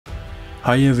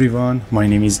Hi everyone, my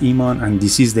name is Iman and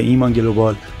this is the Iman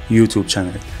Global YouTube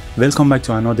channel. Welcome back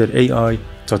to another AI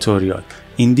tutorial.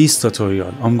 In this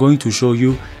tutorial, I'm going to show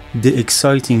you the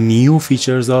exciting new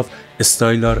features of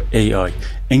Stylar AI,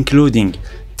 including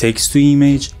text to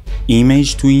image,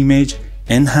 image to image,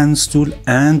 enhance tool,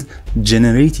 and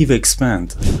generative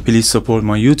expand. Please support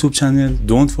my YouTube channel.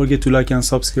 Don't forget to like and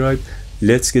subscribe.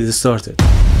 Let's get started.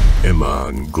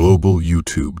 Iman Global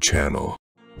YouTube channel.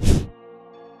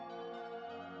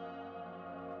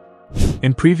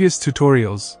 In previous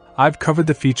tutorials, I've covered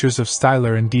the features of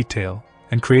Stylar in detail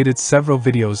and created several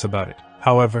videos about it.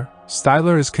 However,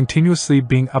 Stylar is continuously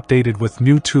being updated with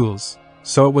new tools,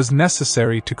 so it was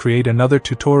necessary to create another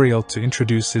tutorial to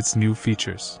introduce its new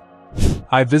features.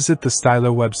 I visit the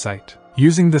Stylar website.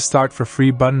 Using the Start for Free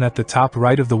button at the top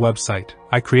right of the website,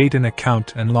 I create an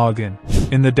account and log in.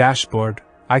 In the dashboard,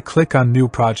 I click on New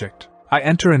Project. I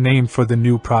enter a name for the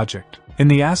new project. In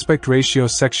the aspect ratio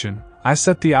section, I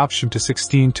set the option to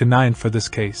 16:9 for this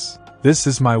case. This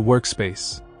is my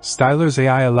workspace. Stylar's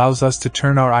AI allows us to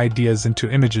turn our ideas into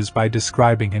images by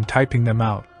describing and typing them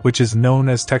out, which is known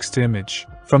as text-to-image.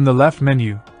 From the left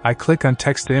menu, I click on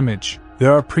text-to-image.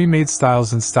 There are pre-made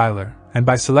styles in Stylar, and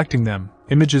by selecting them,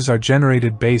 images are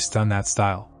generated based on that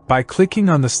style. By clicking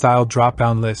on the style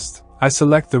drop-down list, I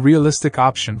select the realistic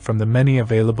option from the many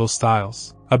available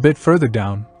styles. A bit further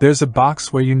down, there's a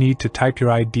box where you need to type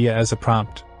your idea as a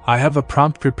prompt. I have a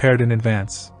prompt prepared in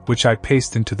advance, which I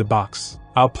paste into the box.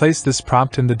 I'll place this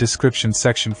prompt in the description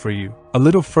section for you. A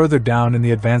little further down in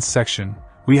the advanced section,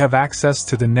 we have access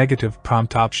to the negative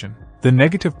prompt option. The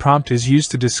negative prompt is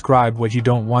used to describe what you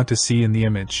don't want to see in the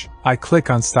image. I click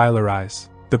on Stylarize.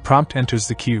 The prompt enters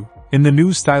the queue. In the new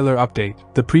Stylar update,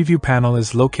 the preview panel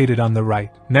is located on the right,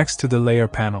 next to the layer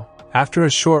panel. After a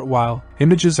short while,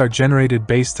 images are generated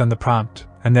based on the prompt,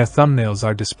 and their thumbnails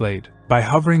are displayed. By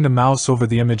hovering the mouse over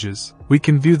the images, we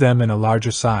can view them in a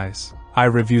larger size. I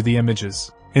review the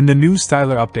images. In the new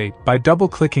Stylar update, by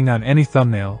double-clicking on any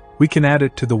thumbnail, we can add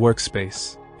it to the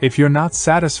workspace. If you're not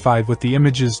satisfied with the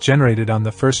images generated on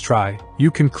the first try,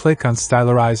 you can click on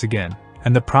Stylarize again,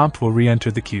 and the prompt will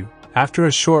re-enter the queue. After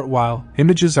a short while,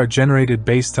 images are generated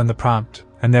based on the prompt,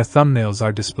 and their thumbnails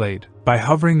are displayed. By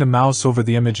hovering the mouse over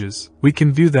the images, we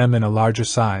can view them in a larger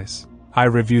size. I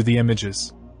review the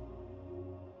images.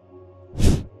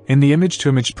 In the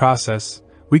image-to-image process,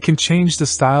 we can change the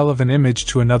style of an image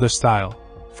to another style,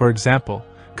 for example,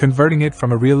 converting it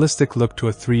from a realistic look to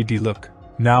a 3D look.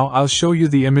 Now I'll show you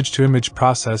the image-to-image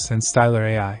process in Stylar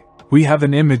AI. We have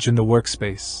an image in the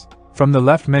workspace. From the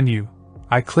left menu,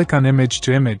 I click on Image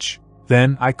to Image.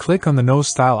 Then I click on the No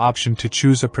Style option to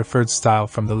choose a preferred style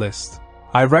from the list.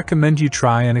 I recommend you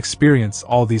try and experience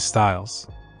all these styles.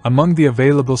 Among the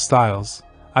available styles,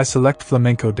 I select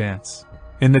Flamenco Dance.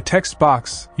 In the text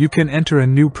box, you can enter a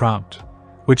new prompt,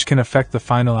 which can affect the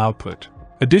final output.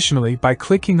 Additionally, by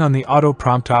clicking on the Auto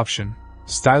Prompt option,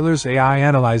 Stylar's AI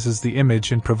analyzes the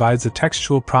image and provides a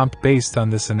textual prompt based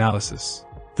on this analysis.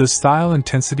 The Style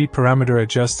Intensity parameter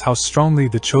adjusts how strongly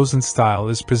the chosen style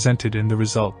is presented in the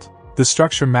result. The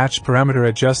Structure Match parameter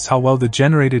adjusts how well the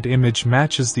generated image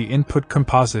matches the input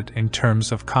composite in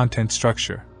terms of content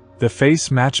structure. The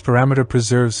Face Match parameter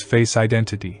preserves face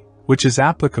identity, which is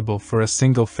applicable for a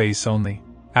single face only.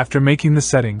 After making the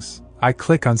settings, I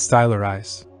click on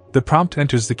Stylarize. The prompt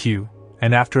enters the queue,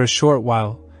 and after a short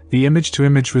while, the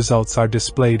image-to-image results are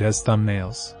displayed as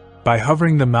thumbnails. By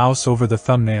hovering the mouse over the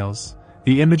thumbnails,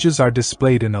 the images are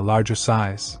displayed in a larger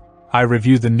size. I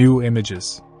review the new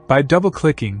images. By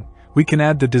double-clicking, we can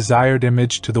add the desired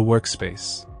image to the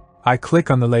workspace. I click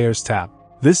on the Layers tab.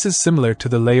 This is similar to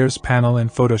the Layers panel in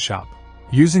Photoshop.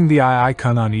 Using the eye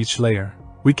icon on each layer,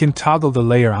 we can toggle the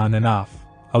layer on and off,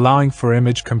 allowing for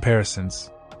image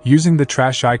comparisons. Using the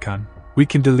trash icon, we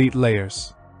can delete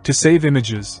layers. To save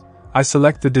images, I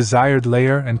select the desired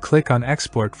layer and click on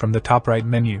Export from the top right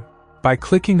menu. By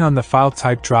clicking on the file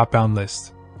type drop-down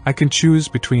list, I can choose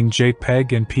between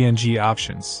JPEG and PNG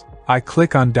options. I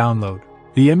click on Download.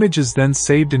 The image is then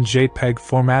saved in JPEG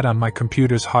format on my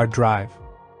computer's hard drive.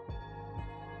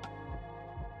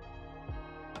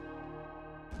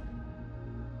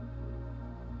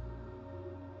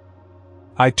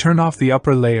 I turn off the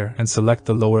upper layer and select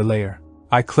the lower layer.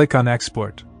 I click on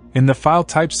Export. In the File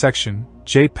Type section,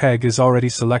 JPEG is already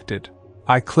selected.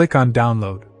 I click on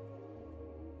Download.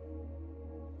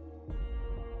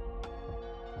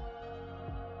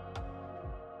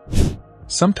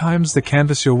 Sometimes the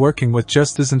canvas you're working with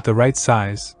just isn't the right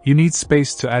size, you need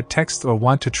space to add text or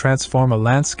want to transform a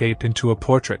landscape into a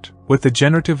portrait. With the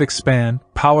Generative Expand,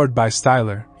 powered by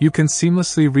Stylar, you can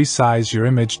seamlessly resize your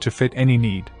image to fit any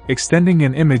need. Extending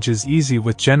an image is easy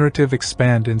with Generative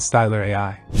Expand in Stylar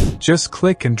AI. Just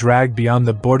click and drag beyond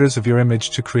the borders of your image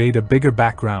to create a bigger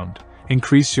background,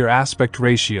 increase your aspect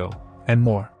ratio, and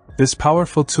more. This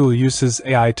powerful tool uses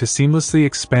AI to seamlessly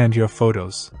expand your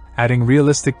photos, adding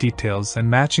realistic details and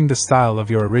matching the style of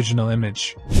your original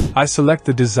image. I select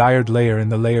the desired layer in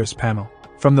the Layers panel.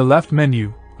 From the left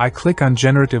menu, I click on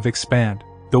Generative Expand.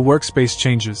 The workspace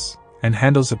changes, and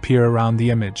handles appear around the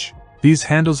image. These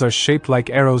handles are shaped like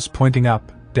arrows pointing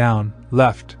up, down,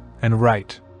 left, and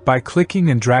right. By clicking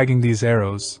and dragging these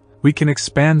arrows, we can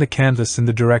expand the canvas in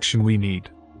the direction we need.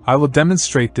 I will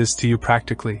demonstrate this to you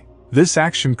practically. This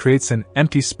action creates an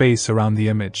empty space around the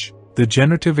image. The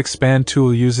Generative Expand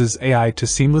tool uses AI to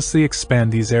seamlessly expand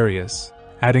these areas,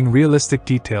 adding realistic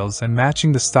details and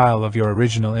matching the style of your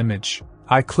original image.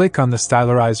 I click on the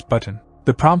Stylarize button.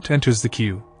 The prompt enters the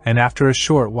queue, and after a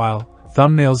short while,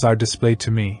 thumbnails are displayed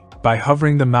to me. By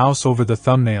hovering the mouse over the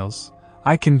thumbnails,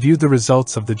 I can view the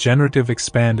results of the Generative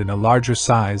Expand in a larger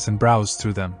size and browse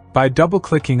through them. By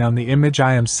double-clicking on the image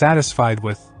I am satisfied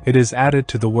with, it is added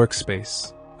to the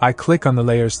workspace. I click on the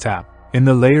Layers tab. In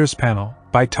the Layers panel,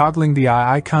 by toggling the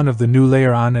eye icon of the new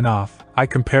layer on and off, I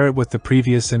compare it with the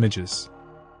previous images.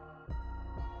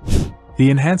 The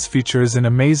Enhance feature is an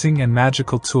amazing and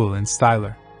magical tool in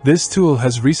Stylar. This tool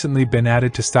has recently been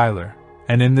added to Stylar,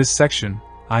 and in this section,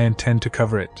 I intend to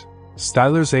cover it.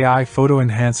 Stylar's AI Photo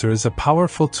Enhancer is a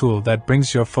powerful tool that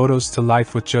brings your photos to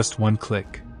life with just one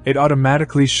click. It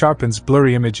automatically sharpens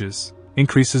blurry images,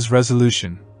 increases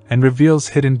resolution, and reveals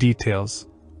hidden details,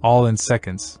 all in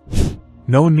seconds.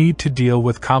 No need to deal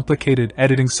with complicated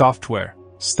editing software.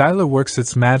 Stylar works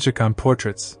its magic on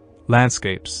portraits,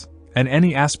 landscapes, and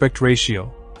any aspect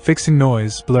ratio, fixing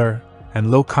noise, blur, and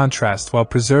low contrast while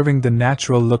preserving the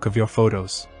natural look of your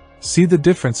photos. See the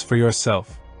difference for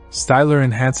yourself. Stylar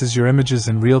enhances your images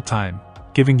in real time,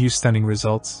 giving you stunning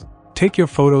results. Take your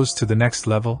photos to the next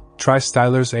level. Try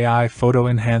Stylar's AI Photo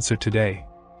Enhancer today.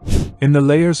 In the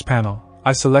Layers panel,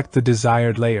 I select the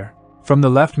desired layer. From the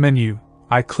left menu,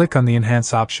 I click on the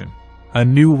Enhance option. A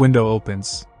new window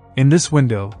opens. In this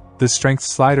window, the strength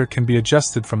slider can be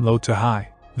adjusted from low to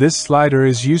high. This slider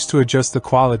is used to adjust the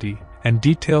quality and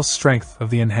detail strength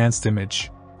of the enhanced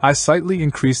image. I slightly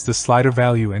increase the slider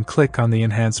value and click on the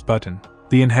Enhance button.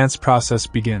 The enhance process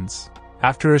begins.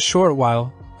 After a short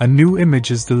while, a new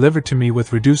image is delivered to me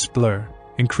with reduced blur,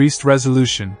 increased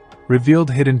resolution,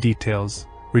 revealed hidden details,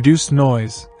 reduced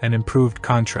noise, and improved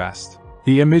contrast.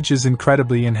 The image is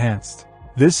incredibly enhanced.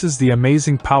 This is the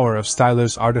amazing power of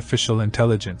Stylar's artificial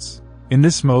intelligence. In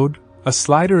this mode, a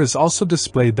slider is also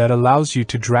displayed that allows you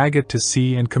to drag it to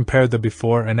see and compare the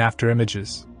before and after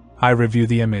images. I review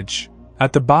the image.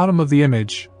 At the bottom of the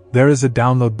image, there is a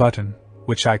download button,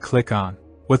 which I click on.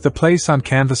 With the Place on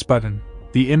Canvas button,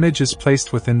 the image is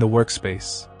placed within the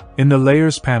workspace. In the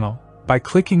Layers panel, by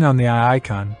clicking on the eye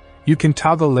icon, you can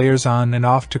toggle layers on and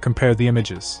off to compare the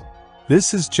images.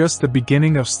 This is just the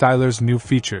beginning of Stylar's new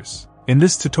features. In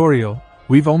this tutorial,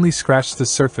 we've only scratched the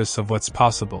surface of what's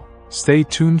possible. Stay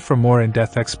tuned for more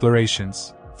in-depth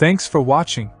explorations. Thanks for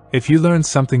watching. If you learned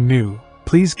something new,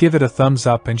 please give it a thumbs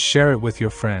up and share it with your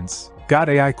friends. Got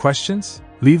AI questions?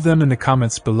 Leave them in the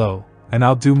comments below, and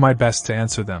I'll do my best to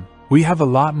answer them. We have a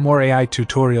lot more AI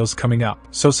tutorials coming up,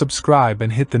 so subscribe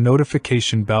and hit the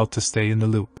notification bell to stay in the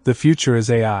loop. The future is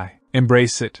AI.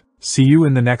 Embrace it. See you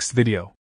in the next video.